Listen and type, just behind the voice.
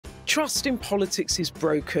Trust in politics is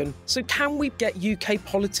broken, so can we get UK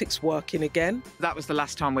politics working again? That was the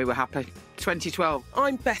last time we were happy. 2012.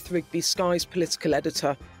 I'm Beth Rigby, Sky's political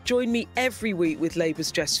editor. Join me every week with Labour's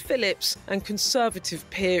Jess Phillips and Conservative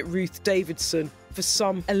peer Ruth Davidson for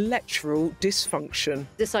some electoral dysfunction.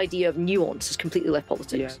 This idea of nuance has completely left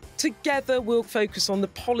politics. Yeah. Together, we'll focus on the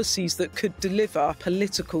policies that could deliver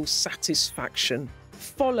political satisfaction.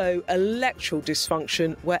 Follow Electoral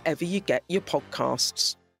Dysfunction wherever you get your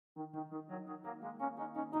podcasts.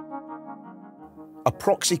 A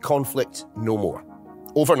proxy conflict no more.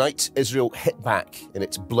 Overnight, Israel hit back in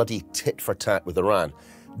its bloody tit-for-tat with Iran.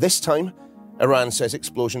 This time, Iran says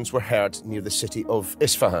explosions were heard near the city of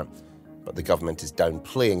Isfahan. But the government is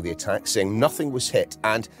downplaying the attack, saying nothing was hit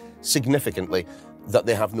and, significantly, that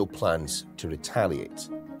they have no plans to retaliate.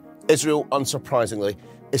 Israel, unsurprisingly,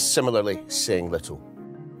 is similarly saying little.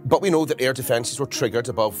 But we know that air defences were triggered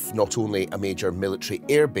above not only a major military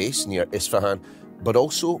airbase near Isfahan, but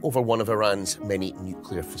also over one of Iran's many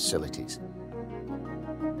nuclear facilities.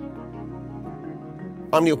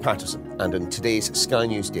 I'm Niall Paterson, and in today's Sky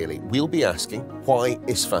News Daily, we'll be asking why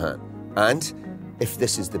Isfahan, and if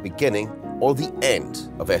this is the beginning or the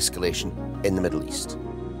end of escalation in the Middle East.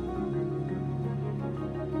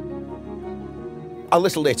 A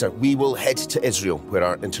little later, we will head to Israel, where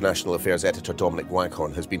our international affairs editor Dominic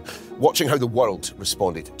Waghorn has been watching how the world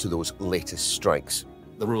responded to those latest strikes.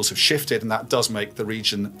 The rules have shifted, and that does make the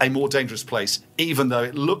region a more dangerous place, even though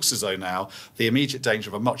it looks as though now the immediate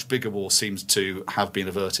danger of a much bigger war seems to have been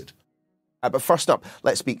averted. But first up,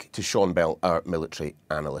 let's speak to Sean Bell, our military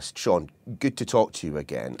analyst. Sean, good to talk to you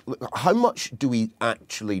again. How much do we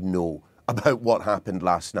actually know about what happened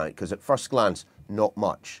last night? Because at first glance, not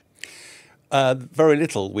much. Very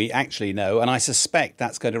little we actually know, and I suspect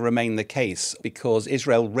that's going to remain the case because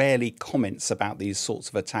Israel rarely comments about these sorts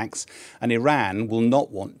of attacks, and Iran will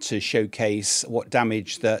not want to showcase what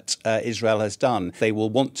damage that Israel has done. They will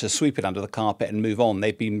want to sweep it under the carpet and move on.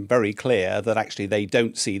 They've been very clear that actually they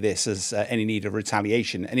don't see this as any need of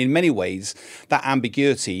retaliation, and in many ways that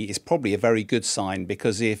ambiguity is probably a very good sign,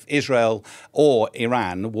 because if Israel or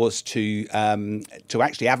Iran was to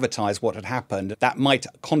actually advertise what had happened, that might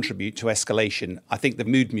contribute to escalation. I think the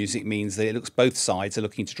mood music means that it looks both sides are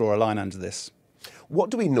looking to draw a line under this. What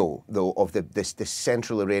do we know, though, of this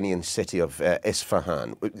central Iranian city of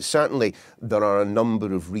Isfahan? Certainly, there are a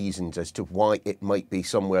number of reasons as to why it might be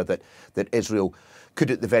somewhere that Israel could,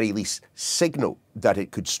 at the very least, signal that it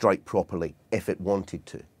could strike properly if it wanted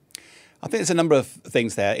to. I think there's a number of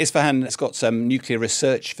things there. Isfahan has got some nuclear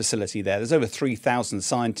research facility there. There's over 3,000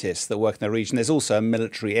 scientists that work in the region. There's also a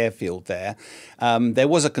military airfield there. There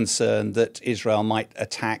was a concern that Israel might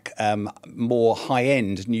attack more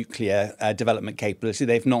high-end nuclear development capability.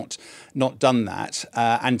 They've not done that.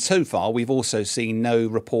 And so far, we've also seen no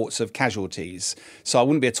reports of casualties. So I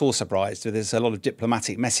wouldn't be at all surprised if there's a lot of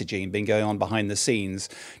diplomatic messaging been going on behind the scenes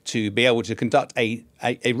to be able to conduct a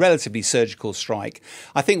relatively surgical strike.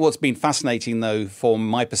 I think what's been fascinating, though, from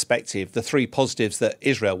my perspective, the three positives that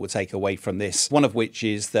Israel would take away from this, one of which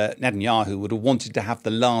is that Netanyahu would have wanted to have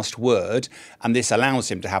the last word, and this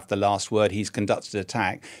allows him to have the last word. He's conducted an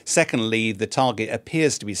attack. Secondly, the target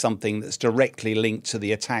appears to be something that's directly linked to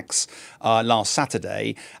the attacks last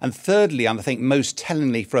Saturday. And thirdly, and I think most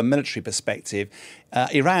tellingly from a military perspective,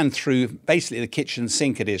 Iran threw basically the kitchen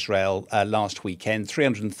sink at Israel last weekend,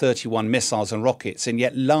 331 missiles and rockets, and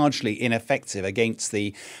yet largely ineffective against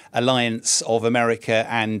the alliance of America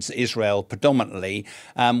and Israel predominantly,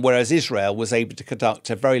 whereas Israel was able to conduct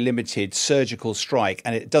a very limited surgical strike,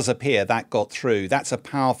 and it does appear that got through. That's a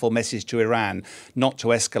powerful message to Iran not to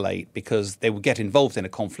escalate, because they will get involved in a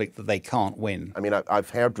conflict that they can't win. I mean,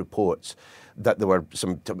 I've heard reports that there were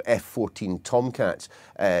some F-14 Tomcats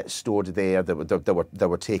stored there that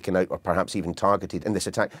were taken out or perhaps even targeted in this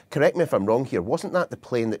attack. Correct me if I'm wrong here. Wasn't that the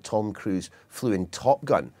plane that Tom Cruise flew in Top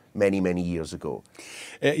Gun many years ago?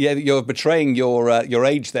 Yeah, you're betraying your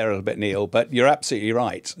age there a little bit, Neil, but you're absolutely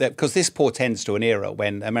right. Because this portends to an era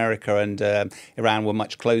when America and Iran were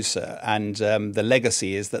much closer, and the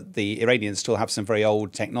legacy is that the Iranians still have some very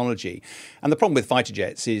old technology. And the problem with fighter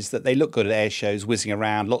jets is that they look good at air shows, whizzing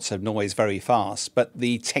around, lots of noise, very fast. But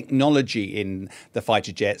the technology in the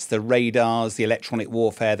fighter jets, the radars, the electronic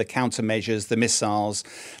warfare, the countermeasures, the missiles,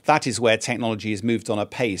 that is where technology has moved on a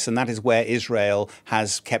pace, and that is where Israel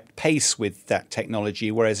has kept kept pace with that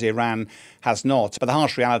technology, whereas Iran has not. But the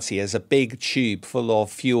harsh reality is a big tube full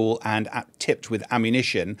of fuel and tipped with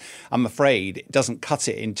ammunition, I'm afraid, it doesn't cut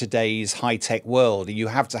it in today's high-tech world. You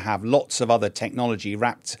have to have lots of other technology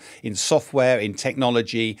wrapped in software, in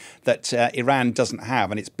technology that Iran doesn't have.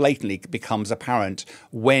 And it's blatantly becomes apparent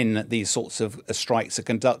when these sorts of strikes are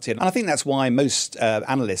conducted. And I think that's why most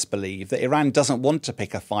analysts believe that Iran doesn't want to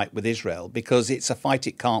pick a fight with Israel, because it's a fight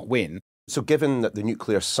it can't win. So given that the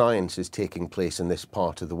nuclear science is taking place in this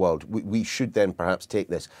part of the world, we should then perhaps take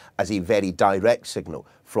this as a very direct signal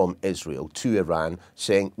from Israel to Iran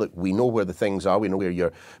saying, look, we know where the things are, we know where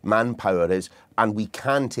your manpower is, and we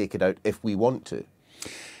can take it out if we want to.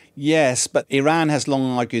 Yes, but Iran has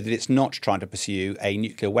long argued that it's not trying to pursue a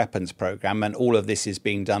nuclear weapons program, and all of this is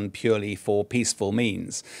being done purely for peaceful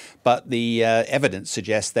means. But the evidence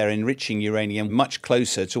suggests they're enriching uranium much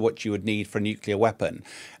closer to what you would need for a nuclear weapon.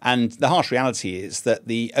 And the harsh reality is that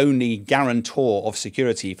the only guarantor of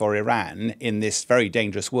security for Iran in this very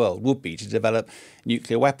dangerous world would be to develop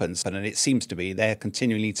nuclear weapons. And it seems to be they're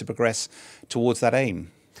continuing to progress towards that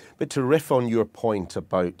aim. But to riff on your point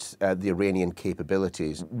about the Iranian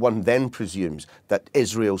capabilities, one then presumes that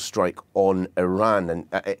Israel's strike on Iran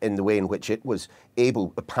and in the way in which it was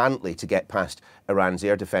able, apparently, to get past Iran's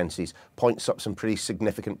air defences points up some pretty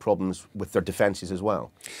significant problems with their defences as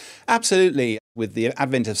well. Absolutely. With the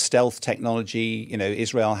advent of stealth technology,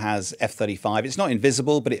 Israel has F-35. It's not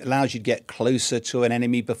invisible, but it allows you to get closer to an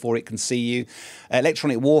enemy before it can see you.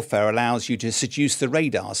 Electronic warfare allows you to seduce the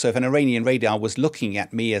radar. So if an Iranian radar was looking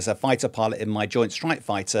at me as a fighter pilot in my Joint Strike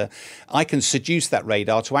Fighter, I can seduce that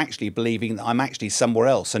radar to actually believing that I'm actually somewhere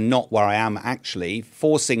else and not where I am actually,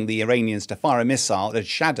 forcing the Iranians to fire a missile, a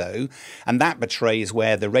shadow, and that betrays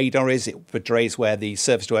where the radar is, it betrays where the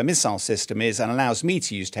surface-to-air missile system is, and allows me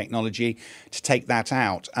to use technology to take that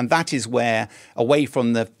out. And that is where, away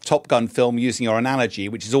from the Top Gun film, using your analogy,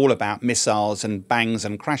 which is all about missiles and bangs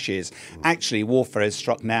and crashes, actually warfare is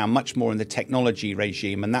struck now much more in the technology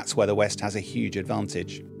regime, and that's where the West has a huge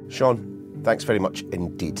advantage. Sean, thanks very much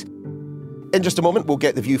indeed. In just a moment, we'll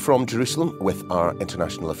get the view from Jerusalem with our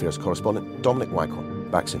international affairs correspondent, Dominic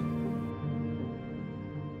Waghorn. Back soon.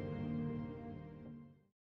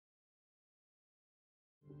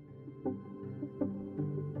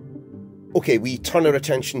 OK, we turn our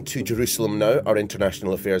attention to Jerusalem now. Our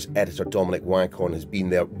international affairs editor, Dominic Waghorn, has been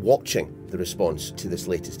there watching the response to this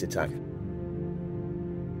latest attack.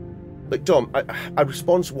 Look, Dom, a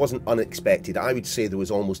response wasn't unexpected. I would say there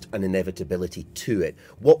was almost an inevitability to it.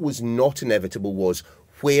 What was not inevitable was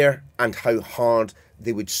where and how hard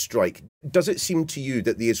they would strike. Does it seem to you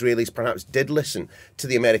that the Israelis perhaps did listen to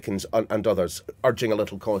the Americans and others, urging a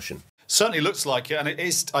little caution? Certainly looks like it, and it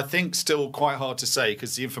is, I think, still quite hard to say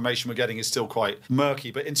because the information we're getting is still quite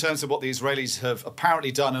murky. But in terms of what the Israelis have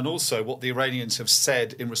apparently done and also what the Iranians have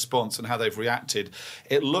said in response and how they've reacted,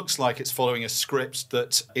 it looks like it's following a script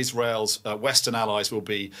that Israel's Western allies will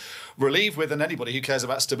be relieved with, and anybody who cares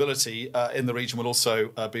about stability in the region will also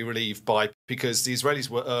be relieved by, because the Israelis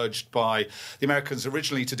were urged by the Americans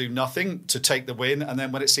originally to do nothing, to take the win, and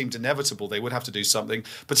then when it seemed inevitable they would have to do something,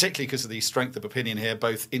 particularly because of the strength of opinion here,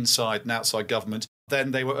 both inside and outside government, then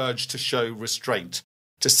they were urged to show restraint,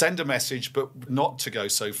 to send a message, but not to go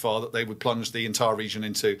so far that they would plunge the entire region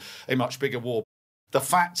into a much bigger war. The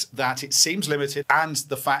fact that it seems limited and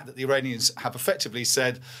the fact that the Iranians have effectively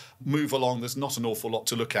said, move along, there's not an awful lot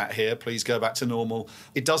to look at here, please go back to normal.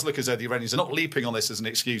 It does look as though the Iranians are not leaping on this as an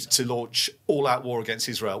excuse to launch all-out war against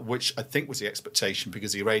Israel, which I think was the expectation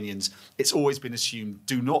because the Iranians, it's always been assumed,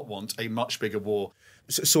 do not want a much bigger war.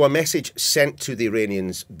 So a message sent to the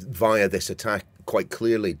Iranians via this attack quite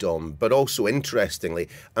clearly, Dom, but also, interestingly,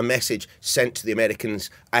 a message sent to the Americans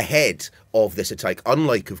ahead of this attack,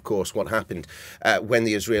 unlike, of course, what happened when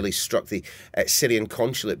the Israelis struck the Syrian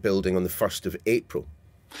consulate building on the 1st of April.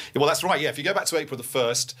 Well, that's right, yeah. If you go back to April the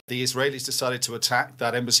 1st, the Israelis decided to attack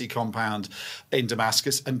that embassy compound in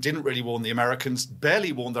Damascus and didn't really warn the Americans,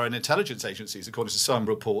 barely warned their own intelligence agencies, according to some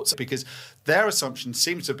reports, because their assumption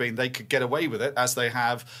seems to have been they could get away with it, as they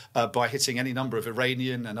have, by hitting any number of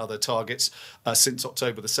Iranian and other targets since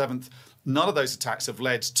October the 7th. None of those attacks have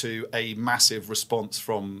led to a massive response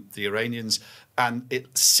from the Iranians. And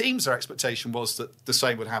it seems their expectation was that the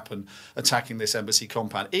same would happen attacking this embassy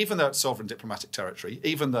compound, even though it's sovereign diplomatic territory,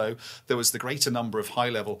 even though there was the greater number of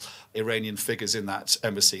high-level Iranian figures in that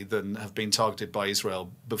embassy than have been targeted by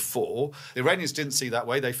Israel before. The Iranians didn't see that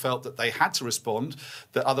way. They felt that they had to respond,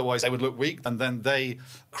 that otherwise they would look weak. And then they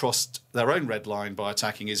crossed their own red line by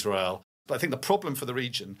attacking Israel. But I think the problem for the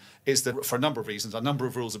region is that for a number of reasons, a number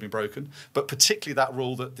of rules have been broken, but particularly that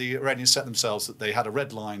rule that the Iranians set themselves, that they had a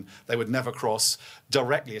red line they would never cross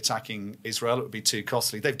directly attacking Israel. It would be too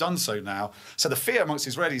costly. They've done so now. So the fear amongst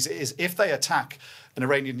Israelis is if they attack an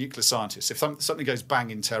Iranian nuclear scientist, if something goes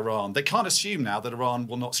bang in Tehran, they can't assume now that Iran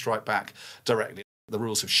will not strike back directly. The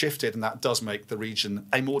rules have shifted, and that does make the region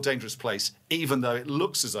a more dangerous place, even though it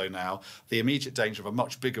looks as though now the immediate danger of a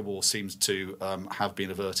much bigger war seems to have been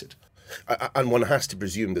averted. And one has to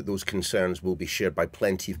presume that those concerns will be shared by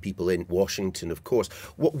plenty of people in Washington, of course.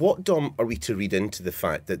 What Dom, are we to read into the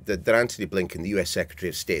fact that Antony Blinken, the US Secretary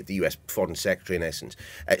of State, the US Foreign Secretary in essence,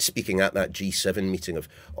 speaking at that G7 meeting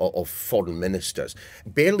of foreign ministers,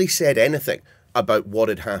 barely said anything about what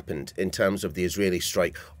had happened in terms of the Israeli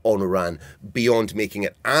strike on Iran, beyond making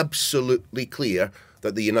it absolutely clear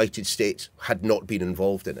that the United States had not been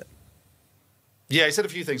involved in it? Yeah, he said a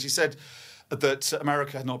few things. He said that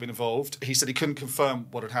America had not been involved. He said he couldn't confirm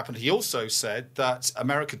what had happened. He also said that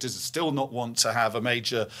America does still not want to have a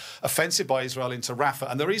major offensive by Israel into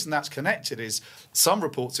Rafah. And the reason that's connected is some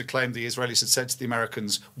reports have claimed the Israelis had said to the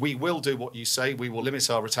Americans, we will do what you say, we will limit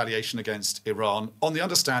our retaliation against Iran, on the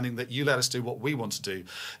understanding that you let us do what we want to do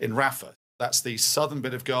in Rafah. That's the southern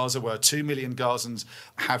bit of Gaza where 2 million Gazans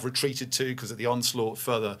have retreated to because of the onslaught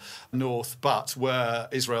further north, but where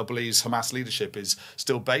Israel believes Hamas leadership is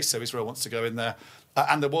still based, so Israel wants to go in there.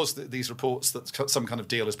 And there was these reports that some kind of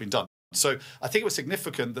deal has been done. So I think it was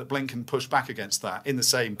significant that Blinken pushed back against that in the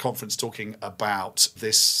same conference, talking about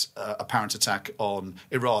this apparent attack on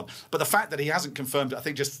Iran. But the fact that he hasn't confirmed it, I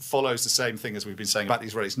think, just follows the same thing as we've been saying about the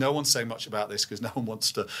Israelis. No one's saying much about this because no one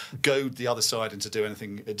wants to goad the other side into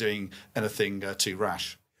doing anything too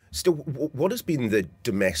rash. Still, what has been the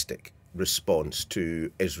domestic response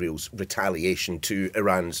to Israel's retaliation, to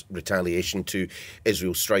Iran's retaliation, to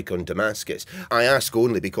Israel's strike on Damascus? I ask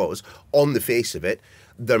only because, on the face of it,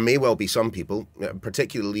 there may well be some people,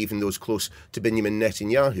 particularly even those close to Benjamin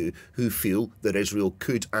Netanyahu, who feel that Israel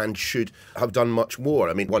could and should have done much more.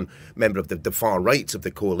 I mean, one member of the far right of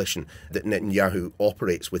the coalition that Netanyahu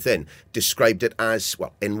operates within described it as,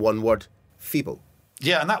 well, in one word, feeble.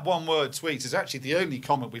 Yeah, and that one-word tweet is actually the only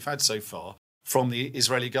comment we've had so far from the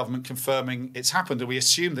Israeli government confirming it's happened. And we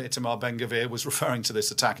assume that Itamar Ben-Gvir was referring to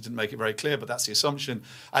this attack. He didn't make it very clear, but that's the assumption.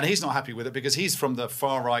 And he's not happy with it because he's from the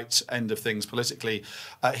far-right end of things politically.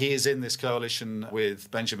 He is in this coalition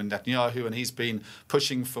with Benjamin Netanyahu, and he's been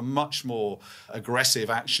pushing for much more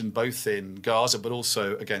aggressive action, both in Gaza but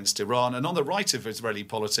also against Iran. And on the right of Israeli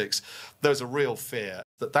politics, there's a real fear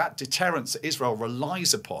that deterrence that Israel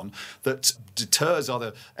relies upon, that deters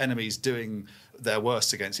other enemies doing their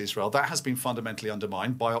worst against Israel, that has been fundamentally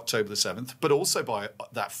undermined by October the 7th, but also by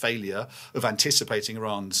that failure of anticipating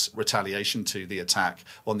Iran's retaliation to the attack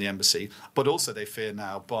on the embassy. But also they fear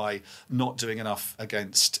now by not doing enough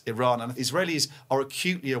against Iran. And Israelis are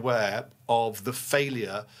acutely aware of the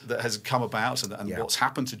failure that has come about and what's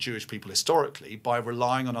happened to Jewish people historically by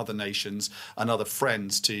relying on other nations and other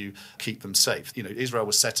friends to keep them safe. You know, Israel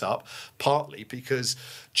was set up partly because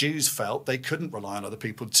Jews felt they couldn't rely on other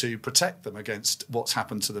people to protect them against what's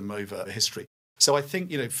happened to them over history. So I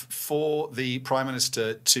think, for the Prime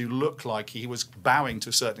Minister to look like he was bowing to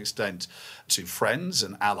a certain extent to friends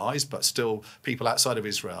and allies, but still people outside of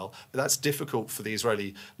Israel, that's difficult for the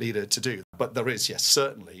Israeli leader to do. But there is, yes,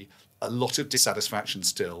 certainly a lot of dissatisfaction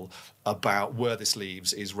still about where this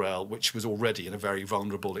leaves Israel, which was already in a very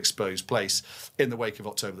vulnerable, exposed place in the wake of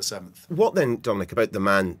October the 7th. What then, Dominic, about the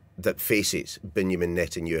man that faces Benjamin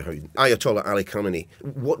Netanyahu, Ayatollah Ali Khamenei?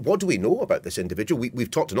 What do we know about this individual? We've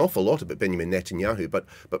talked an awful lot about Benjamin Netanyahu,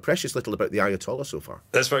 but precious little about the Ayatollah so far.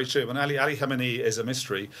 That's very true. And Ali Khamenei is a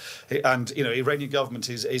mystery. And, Iranian government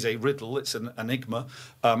is a riddle. It's an enigma,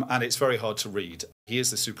 and it's very hard to read. He is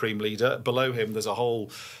the supreme leader. Below him, there's a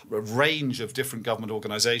whole range of different government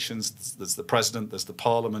organisations. There's the president, there's the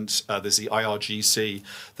parliament, there's the IRGC.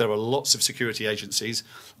 There are lots of security agencies.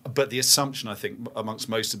 But the assumption, I think, amongst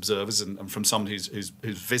most observers and from someone who's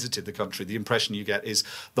visited the country, the impression you get is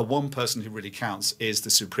the one person who really counts is the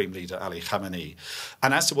supreme leader, Ali Khamenei.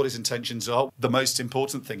 And as to what his intentions are, the most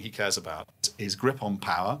important thing he cares about is grip on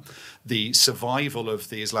power, the survival of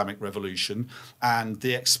the Islamic Revolution, and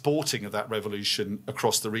the exporting of that revolution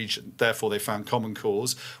across the region. Therefore, they found common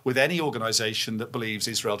cause with any organisation that believes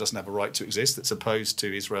Israel doesn't have a right to exist, that's opposed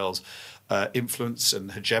to Israel's influence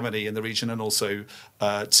and hegemony in the region, and also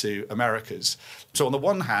to America's. So on the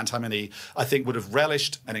one hand, Khamenei, I think, would have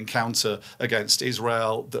relished an encounter against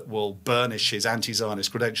Israel that will burnish his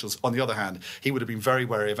anti-Zionist credentials. On the other hand, he would have been very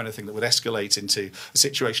wary of anything that would escalate into a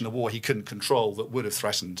situation of war he couldn't control that would have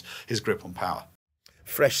threatened his grip on power.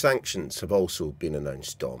 Fresh sanctions have also been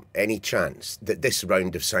announced, Dom. Any chance that this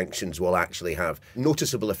round of sanctions will actually have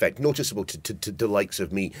noticeable effect, noticeable to the likes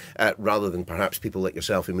of me, rather than perhaps people like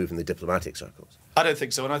yourself who move in the diplomatic circles? I don't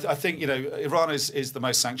think so, and I think Iran is the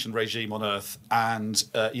most sanctioned regime on earth, and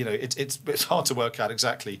it's hard to work out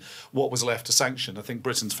exactly what was left to sanction. I think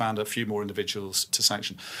Britain's found a few more individuals to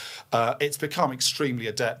sanction. It's become extremely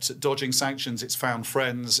adept at dodging sanctions. It's found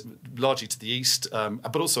friends largely to the east,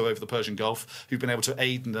 but also over the Persian Gulf, who've been able to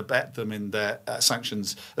aid and abet them in their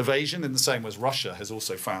sanctions evasion, in the same way as Russia has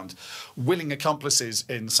also found willing accomplices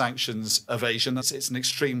in sanctions evasion. It's an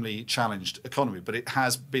extremely challenged economy, but it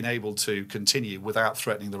has been able to continue without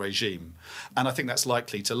threatening the regime. And I think that's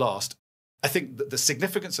likely to last. I think that the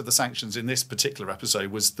significance of the sanctions in this particular episode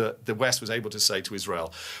was that the West was able to say to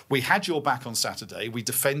Israel, we had your back on Saturday, we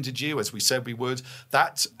defended you as we said we would.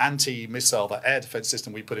 That anti-missile, that air defence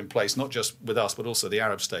system we put in place, not just with us but also the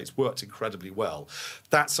Arab states, worked incredibly well.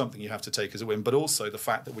 That's something you have to take as a win, but also the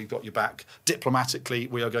fact that we've got your back diplomatically,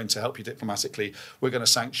 we are going to help you diplomatically, we're going to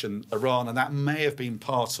sanction Iran, and that may have been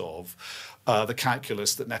part of the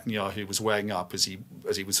calculus that Netanyahu was weighing up as he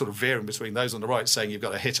was sort of veering between those on the right saying you've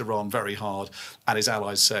got to hit Iran very hard and his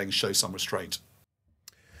allies saying show some restraint.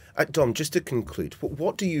 Dom, just to conclude,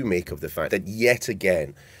 what do you make of the fact that yet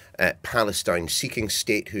again Palestine seeking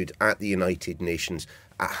statehood at the United Nations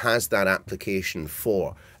has that application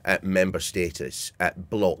for member status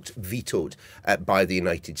blocked, vetoed by the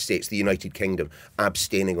United States, the United Kingdom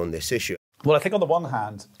abstaining on this issue? Well, I think on the one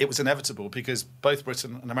hand, it was inevitable because both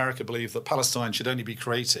Britain and America believe that Palestine should only be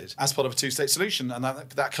created as part of a two-state solution, and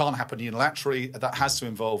that can't happen unilaterally. That has to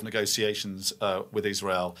involve negotiations with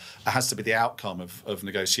Israel. It has to be the outcome of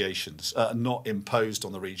negotiations, not imposed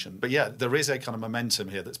on the region. But yeah, there is a kind of momentum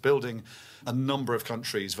here that's building. A number of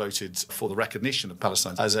countries voted for the recognition of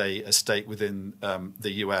Palestine as a state within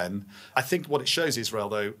the UN. I think what it shows Israel,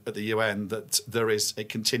 though, at the UN, that there is a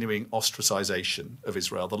continuing ostracisation of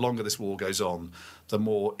Israel. The longer this war goes on, the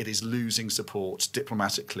more it is losing support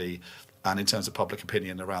diplomatically and in terms of public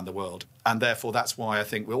opinion around the world. And therefore, that's why I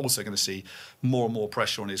think we're also going to see more and more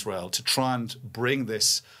pressure on Israel to try and bring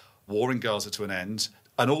this war in Gaza to an end,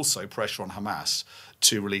 and also pressure on Hamas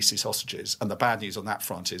to release these hostages. And the bad news on that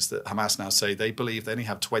front is that Hamas now say they believe they only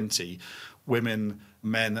have 20 women,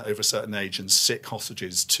 men over a certain age and sick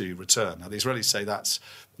hostages to return. Now, the Israelis say that's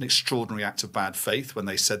an extraordinary act of bad faith when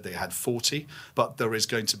they said they had 40, but there is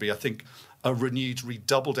going to be, I think, a renewed,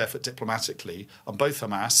 redoubled effort diplomatically on both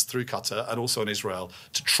Hamas through Qatar and also on Israel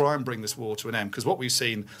to try and bring this war to an end. Because what we've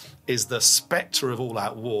seen is the spectre of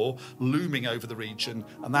all-out war looming over the region,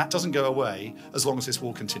 and that doesn't go away as long as this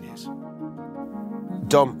war continues.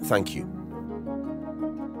 Dom, thank you.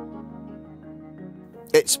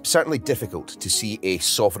 It's certainly difficult to see a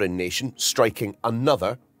sovereign nation striking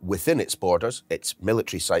another within its borders, its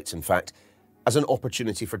military sites in fact, as an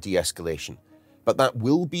opportunity for de-escalation. But that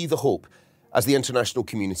will be the hope as the international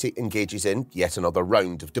community engages in yet another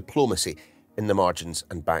round of diplomacy in the margins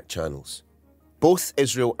and back channels. Both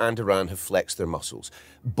Israel and Iran have flexed their muscles.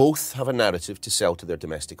 Both have a narrative to sell to their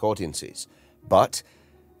domestic audiences. But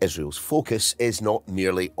Israel's focus is not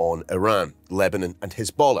merely on Iran. Lebanon and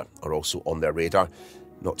Hezbollah are also on their radar,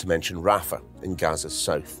 not to mention Rafah in Gaza's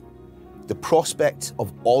south. The prospect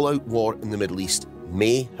of all-out war in the Middle East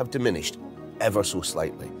may have diminished ever so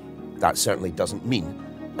slightly. That certainly doesn't mean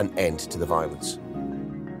an end to the violence.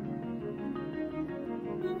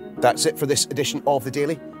 That's it for this edition of The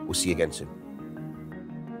Daily. We'll see you again soon.